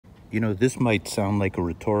You know, this might sound like a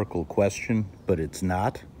rhetorical question, but it's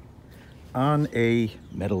not. On a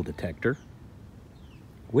metal detector,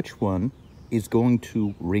 which one is going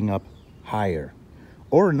to ring up higher?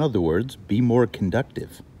 Or in other words, be more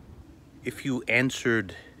conductive? If you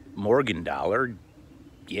answered Morgan dollar,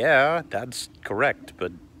 yeah, that's correct,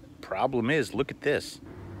 but problem is, look at this.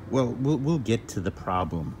 Well, we'll get to the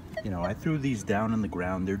problem. You know, I threw these down on the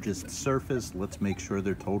ground. They're just surface. Let's make sure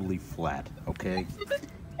they're totally flat, okay?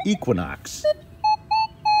 Equinox.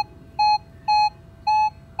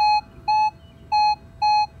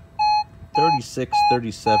 $36,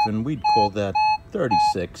 $37, we'd call that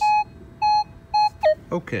 $36.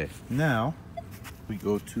 Okay, now we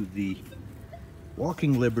go to the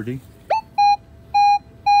Walking Liberty.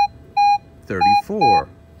 $34.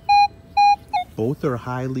 Both are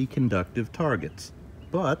highly conductive targets,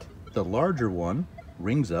 but the larger one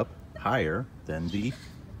rings up higher than the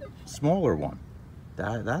smaller one.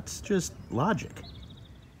 That's just logic.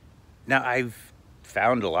 Now, I've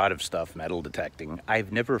found a lot of stuff metal detecting.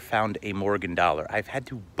 I've never found a Morgan dollar. I've had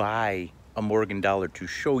to buy a Morgan dollar to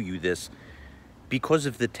show you this because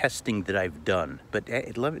of the testing that I've done. But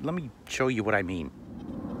let me show you what I mean.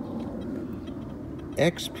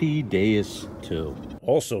 XP Deus 2.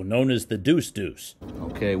 Also known as the Deuce.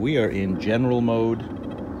 Okay, we are in general mode.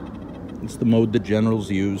 It's the mode that generals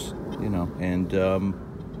use, you know, and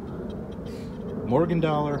Morgan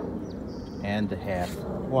dollar and a half.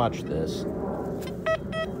 Watch this.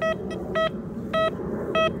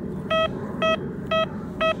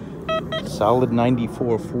 Solid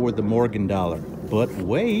 94 for the Morgan dollar. But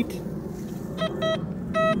wait.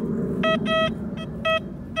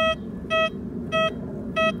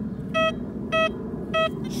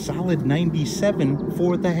 Solid 97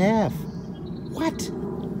 for the half. What?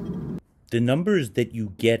 The numbers that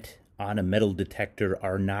you get on a metal detector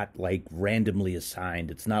are not like randomly assigned.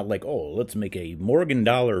 It's not like, oh, let's make a Morgan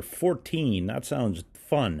dollar 14. That sounds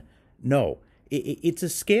fun. No, it's a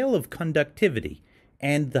scale of conductivity.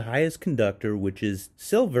 And the highest conductor, which is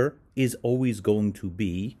silver, is always going to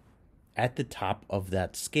be at the top of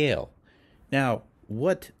that scale. Now,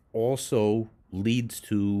 what also leads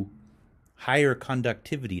to higher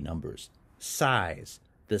conductivity numbers? Size.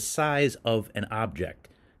 The size of an object.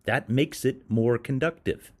 That makes it more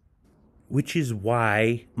conductive. Which is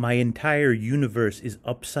why my entire universe is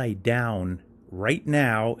upside down right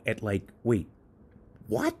now at like, wait,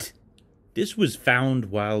 what? This was found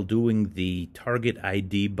while doing the Target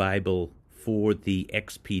ID Bible for the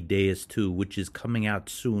XP Deus 2, which is coming out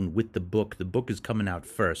soon with the book. The book is coming out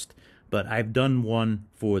first, but I've done one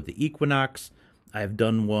for the Equinox, I've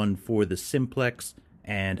done one for the Simplex,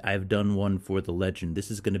 and I've done one for the Legend. This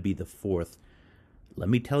is going to be the fourth. Let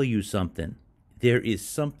me tell you something. There is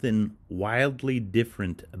something wildly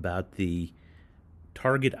different about the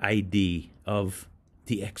Target ID of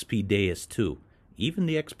the XP Deus 2. Even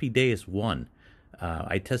the XP Deus 1.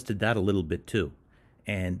 I tested that a little bit too.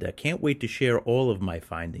 And can't wait to share all of my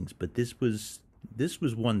findings, but this was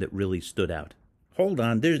one that really stood out. Hold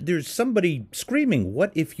on, there's somebody screaming.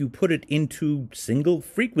 What if you put it into single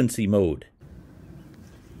frequency mode?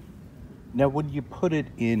 Now, when you put it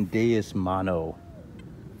in Deus Mono,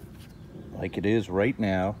 like it is right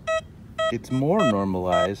now, it's more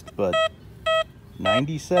normalized, but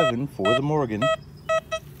 97 for the Morgan,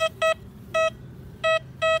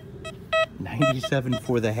 97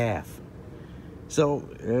 for the half. So,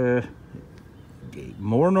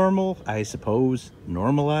 more normal, I suppose.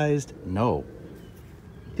 Normalized? No.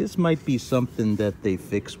 This might be something that they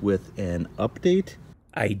fix with an update.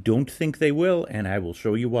 I don't think they will, and I will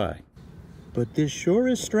show you why. But this sure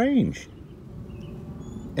is strange.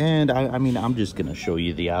 And I mean, I'm just going to show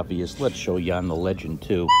you the obvious. Let's show you on the Legend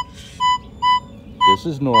too. This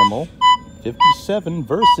is normal. 57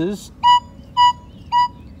 versus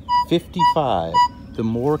 55. The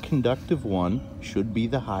more conductive one should be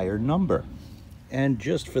the higher number. And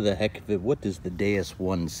just for the heck of it, what does the Deus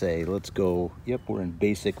 1 say? Let's go. Yep, we're in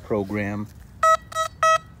basic program.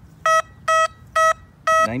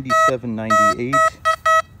 97, 98.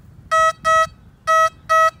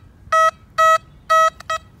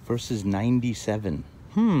 Versus 97.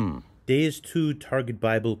 Deus 2 Target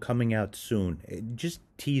Bible coming out soon. Just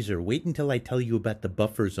teaser. Wait until I tell you about the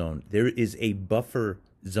buffer zone. There is a buffer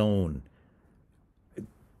zone.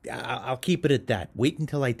 I'll keep it at that. Wait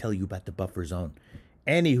until I tell you about the buffer zone.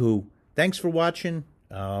 Anywho, thanks for watching.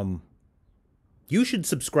 You should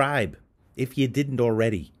subscribe if you didn't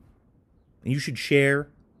already. You should share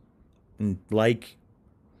and like.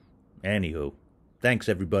 Anywho, thanks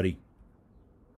everybody.